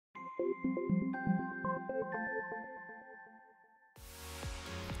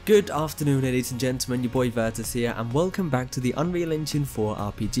Good afternoon ladies and gentlemen, your boy Virtus here and welcome back to the Unreal Engine 4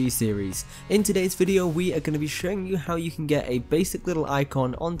 RPG series. In today's video we are going to be showing you how you can get a basic little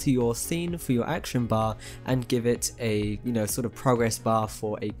icon onto your scene for your action bar and give it a sort of progress bar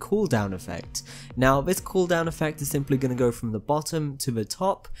for a cooldown effect. Now this cooldown effect is simply going to go from the bottom to the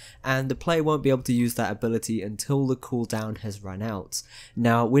top and the player won't be able to use that ability until the cooldown has run out.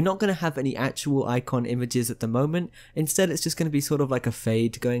 Now we're not going to have any actual icon images at the moment, instead it's just going to be sort of like a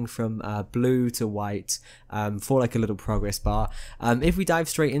fade going from blue to white for like a little progress bar. If we dive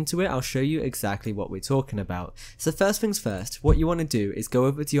straight into it, I'll show you exactly what we're talking about. So first things first, what you want to do is go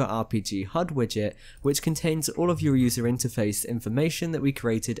over to your RPG HUD widget, which contains all of your user interface information that we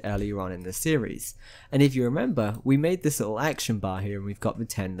created earlier on in the series. And if you remember, we made this little action bar here and we've got the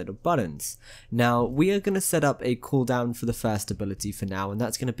 10 little buttons. Now we are going to set up a cooldown for the first ability for now, and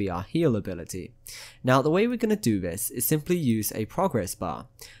that's going to be our heal ability. Now the way we're going to do this is simply use a progress bar.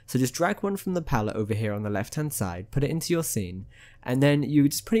 So just drag one from the palette over here on the left hand side, put it into your scene, and then you're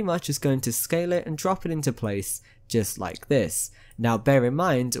just pretty much just going to scale it and drop it into place just like this. Now bear in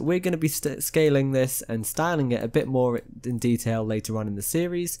mind, we're going to be scaling this and styling it a bit more in detail later on in the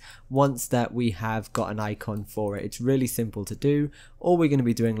series once that we have got an icon for it. It's really simple to do. All we're going to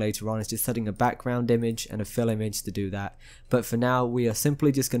be doing later on is just setting a background image and a fill image to do that. But for now we are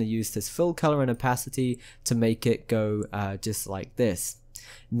simply just going to use this fill color and opacity to make it go just like this.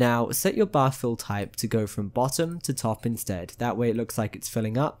 Now set your bar fill type to go from bottom to top instead, that way it looks like it's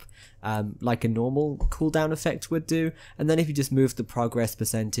filling up like a normal cooldown effect would do, and then if you just move the progress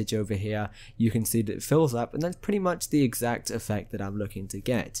percentage over here you can see that it fills up, and that's pretty much the exact effect that I'm looking to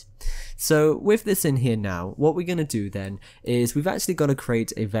get. So with this in here now, what we're going to do then is we've actually got to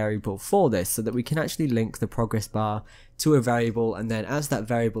create a variable for this so that we can actually link the progress bar to a variable, and then as that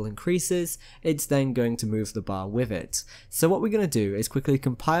variable increases it's then going to move the bar with it. So what we're going to do is quickly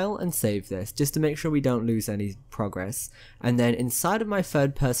compile and save this just to make sure we don't lose any progress, and then inside of my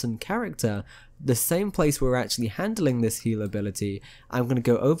third person character, the same place we're actually handling this heal ability, I'm going to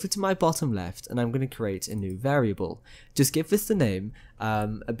go over to my bottom left and I'm going to create a new variable. Just give this the name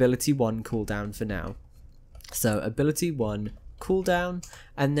ability 1 cooldown for now. So ability 1 cooldown,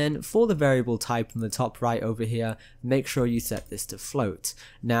 and then for the variable type on the top right over here, make sure you set this to float.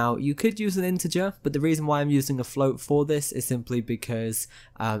 Now you could use an integer, but the reason why I'm using a float for this is simply because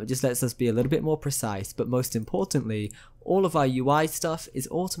it just lets us be a little bit more precise, but most importantly all of our UI stuff is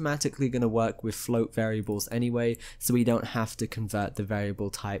automatically going to work with float variables anyway, so we don't have to convert the variable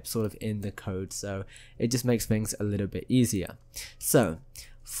type sort of in the code, so it just makes things a little bit easier. So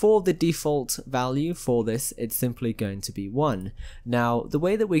for the default value for this, it's simply going to be 1. Now the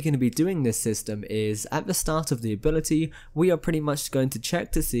way that we're going to be doing this system is at the start of the ability we are pretty much going to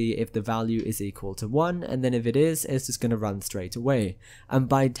check to see if the value is equal to 1, and then if it is, it's just going to run straight away. And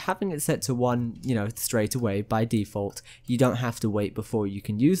by having it set to 1 straight away by default, you don't have to wait before you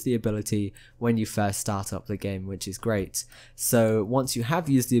can use the ability when you first start up the game, which is great. So once you have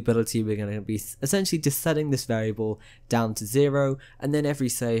used the ability, we're going to be essentially just setting this variable down to 0, and then every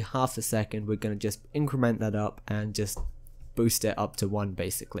say half a second we're going to just increment that up and just boost it up to 1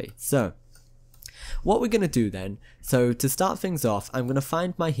 basically. So what we're going to do then, so to start things off, I'm going to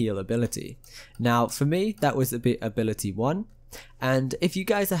find my heal ability. Now for me that was ability 1, and if you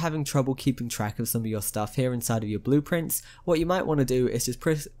guys are having trouble keeping track of some of your stuff here inside of your blueprints, what you might want to do is just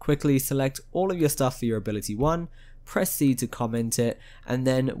quickly select all of your stuff for your ability 1, press C to comment it, and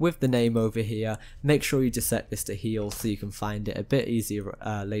then with the name over here make sure you just set this to heal so you can find it a bit easier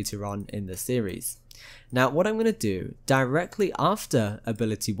later on in the series. Now what I'm going to do directly after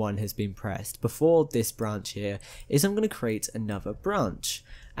ability 1 has been pressed, before this branch here, is I'm going to create another branch.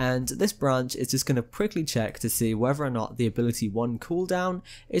 And this branch is just going to quickly check to see whether or not the ability 1 cooldown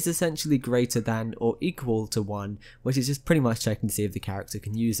is essentially greater than or equal to 1, which is just pretty much checking to see if the character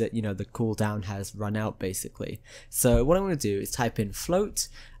can use it, the cooldown has run out basically. So what I'm going to do is type in float,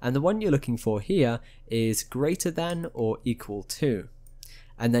 and the one you're looking for here is greater than or equal to.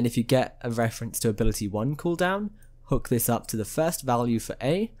 And then if you get a reference to ability 1 cooldown, hook this up to the first value for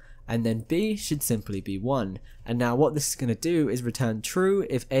A, and then B should simply be 1. And now what this is going to do is return true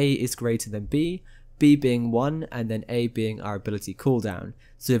if A is greater than B, B being 1 and then A being our ability cooldown.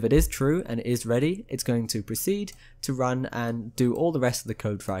 So if it is true and it is ready, it's going to proceed to run and do all the rest of the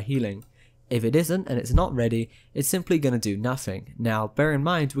code for our healing. If it isn't and it's not ready, it's simply going to do nothing. Now bear in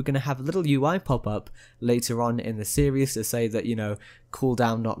mind we're going to have a little UI pop up later on in the series to say that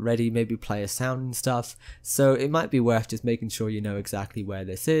cooldown not ready, maybe play a sound and stuff, so it might be worth just making sure you know exactly where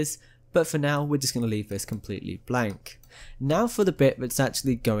this is, but for now we're just going to leave this completely blank. Now for the bit that's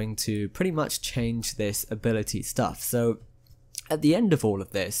actually going to pretty much change this ability stuff. So At the end of all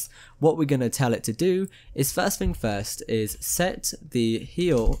of this, what we're going to tell it to do is, first thing first, is set the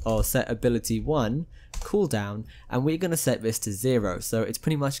heal or set ability 1 cooldown, and we're going to set this to 0, so it's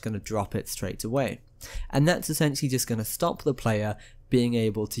pretty much going to drop it straight away. And that's essentially just going to stop the player being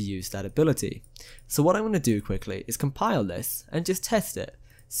able to use that ability. So what I'm going to do quickly is compile this and just test it.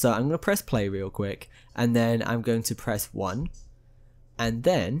 So I'm going to press play real quick, and then I'm going to press 1, and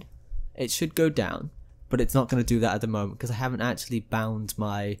then it should go down. But it's not going to do that at the moment because I haven't actually bound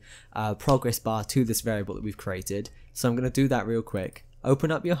my progress bar to this variable that we've created. So I'm going to do that real quick.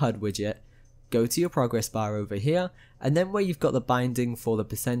 Open up your HUD widget, go to your progress bar over here, and then where you've got the binding for the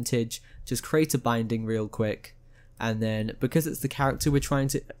percentage, just create a binding real quick. And then because it's the character we're trying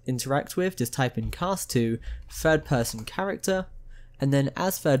to interact with, just type in cast2 third person character, and then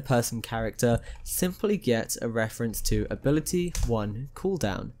as third person character, simply get a reference to ability 1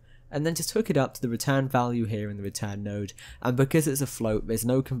 cooldown. And then just hook it up to the return value here in the return node, and because it's a float, there's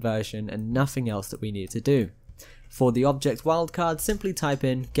no conversion and nothing else that we need to do. For the object wildcard, simply type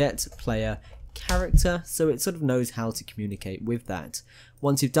in get player character, so it sort of knows how to communicate with that.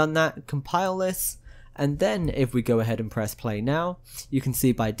 Once you've done that, compile this, and then if we go ahead and press play now, you can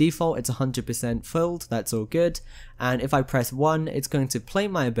see by default it's 100% filled, that's all good. And if I press 1, it's going to play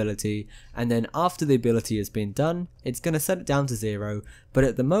my ability, and then after the ability has been done, it's going to set it down to 0, but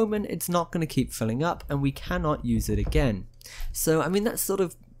at the moment it's not going to keep filling up and we cannot use it again. So I mean, that's sort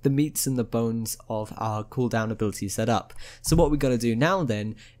of the meats and the bones of our cooldown ability setup. So what we got to do now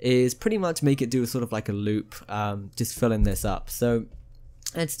then is pretty much make it do sort of like a loop, just filling this up. So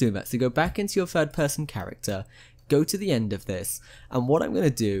let's do that. So go back into your third person character, go to the end of this, and what I'm going to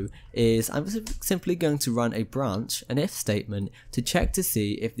do is I'm simply going to run a branch, an if statement, to check to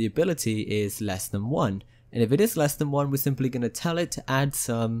see if the ability is less than 1. And if it is less than 1, we're simply going to tell it to add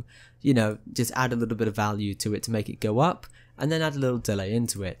some, just add a little bit of value to it to make it go up, and then add a little delay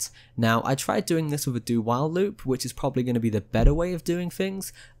into it. Now, I tried doing this with a do while loop, which is probably going to be the better way of doing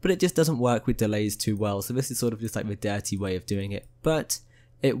things, but it just doesn't work with delays too well, so this is sort of just like the dirty way of doing it. But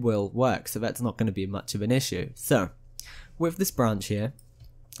it will work, so that's not going to be much of an issue. So with this branch here,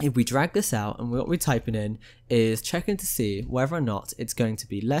 if we drag this out, and what we're typing in is checking to see whether or not it's going to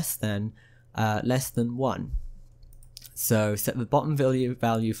be less than 1. So set the bottom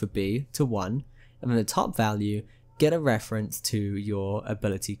value for B to 1, and then the top value, get a reference to your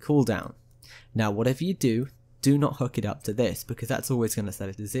ability cooldown. Now whatever you do not hook it up to this, because that's always going to set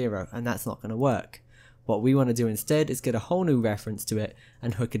it to 0, and that's not going to work. What we want to do instead is get a whole new reference to it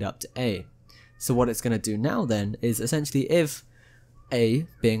and hook it up to A. So what it's going to do now then is essentially if A,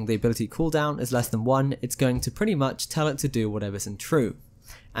 being the ability cooldown, is less than 1, it's going to pretty much tell it to do whatever's in true.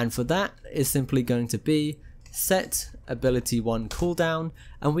 And for that is simply going to be set ability 1 cooldown,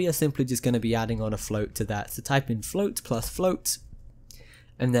 and we are simply just going to be adding on a float to that. So type in float plus float,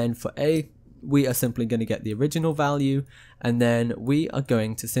 and then for A, we are simply going to get the original value, and then we are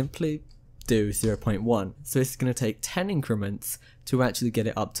going to simply do 0.1. So it's going to take 10 increments to actually get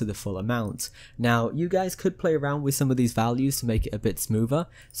it up to the full amount. Now you guys could play around with some of these values to make it a bit smoother.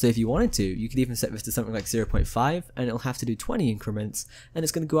 So if you wanted to, you could even set this to something like 0.5, and it'll have to do 20 increments, and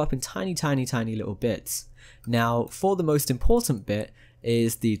it's going to go up in tiny little bits. Now for the most important bit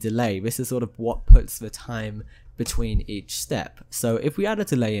is the delay. This is sort of what puts the time between each step. So if we add a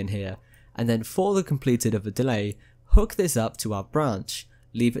delay in here, and then for the completed of the delay, hook this up to our branch.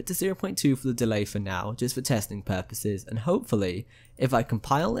 Leave it to 0.2 for the delay for now, just for testing purposes, and hopefully, if I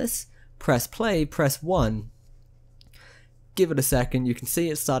compile this, press play, press 1, give it a second, you can see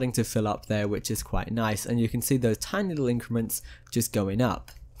it's starting to fill up there, which is quite nice, and you can see those tiny little increments just going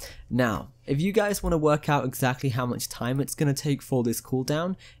up. Now, if you guys want to work out exactly how much time it's going to take for this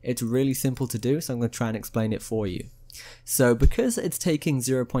cooldown, it's really simple to do, so I'm going to try and explain it for you. So because it's taking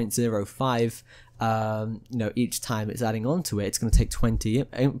 0.05 each time it's adding on to it, it's going to take 20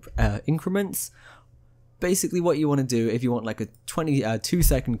 increments. Basically what you want to do, if you want like a 2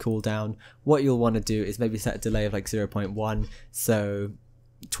 second cooldown, what you'll want to do is maybe set a delay of like 0.1, so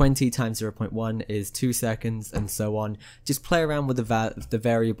 20 times 0.1 is 2 seconds, and so on. Just play around with the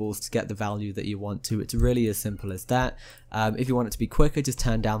variables to get the value that you want to. It's really as simple as that. If you want it to be quicker, just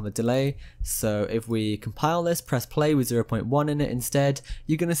turn down the delay. So if we compile this, press play with 0.1 in it instead,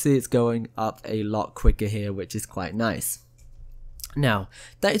 you're going to see it's going up a lot quicker here, which is quite nice. Now,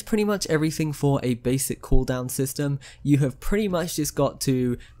 that is pretty much everything for a basic cooldown system. You have pretty much just got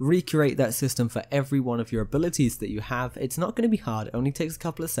to recreate that system for every one of your abilities that you have. It's not going to be hard, it only takes a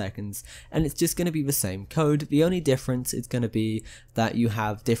couple of seconds, and it's just going to be the same code. The only difference is going to be that you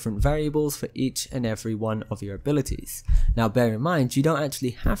have different variables for each and every one of your abilities. Now, bear in mind, you don't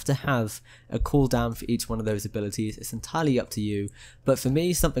actually have to have a cooldown for each one of those abilities. It's entirely up to you, but for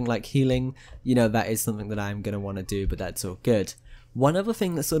me, something like healing, you know, that is something that I'm going to want to do, but that's all good. One other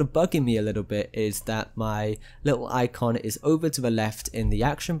thing that's sort of bugging me a little bit is that my little icon is over to the left in the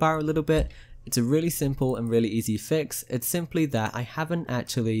action bar a little bit. It's a really simple and really easy fix. It's simply that I haven't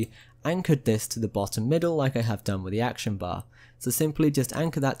actually anchored this to the bottom middle like I have done with the action bar. So simply just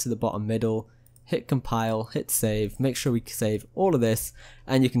anchor that to the bottom middle, hit compile, hit save, make sure we save all of this,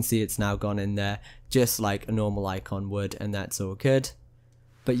 and you can see it's now gone in there just like a normal icon would, and that's all good.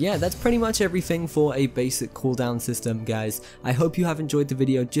 But yeah, that's pretty much everything for a basic cooldown system, guys. I hope you have enjoyed the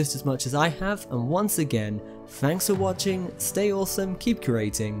video just as much as I have, and once again, thanks for watching, stay awesome, keep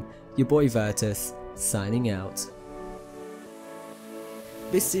creating, your boy Virtus, signing out.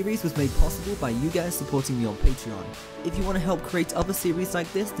 This series was made possible by you guys supporting me on Patreon. If you want to help create other series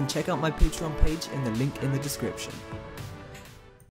like this, then check out my Patreon page in the link in the description.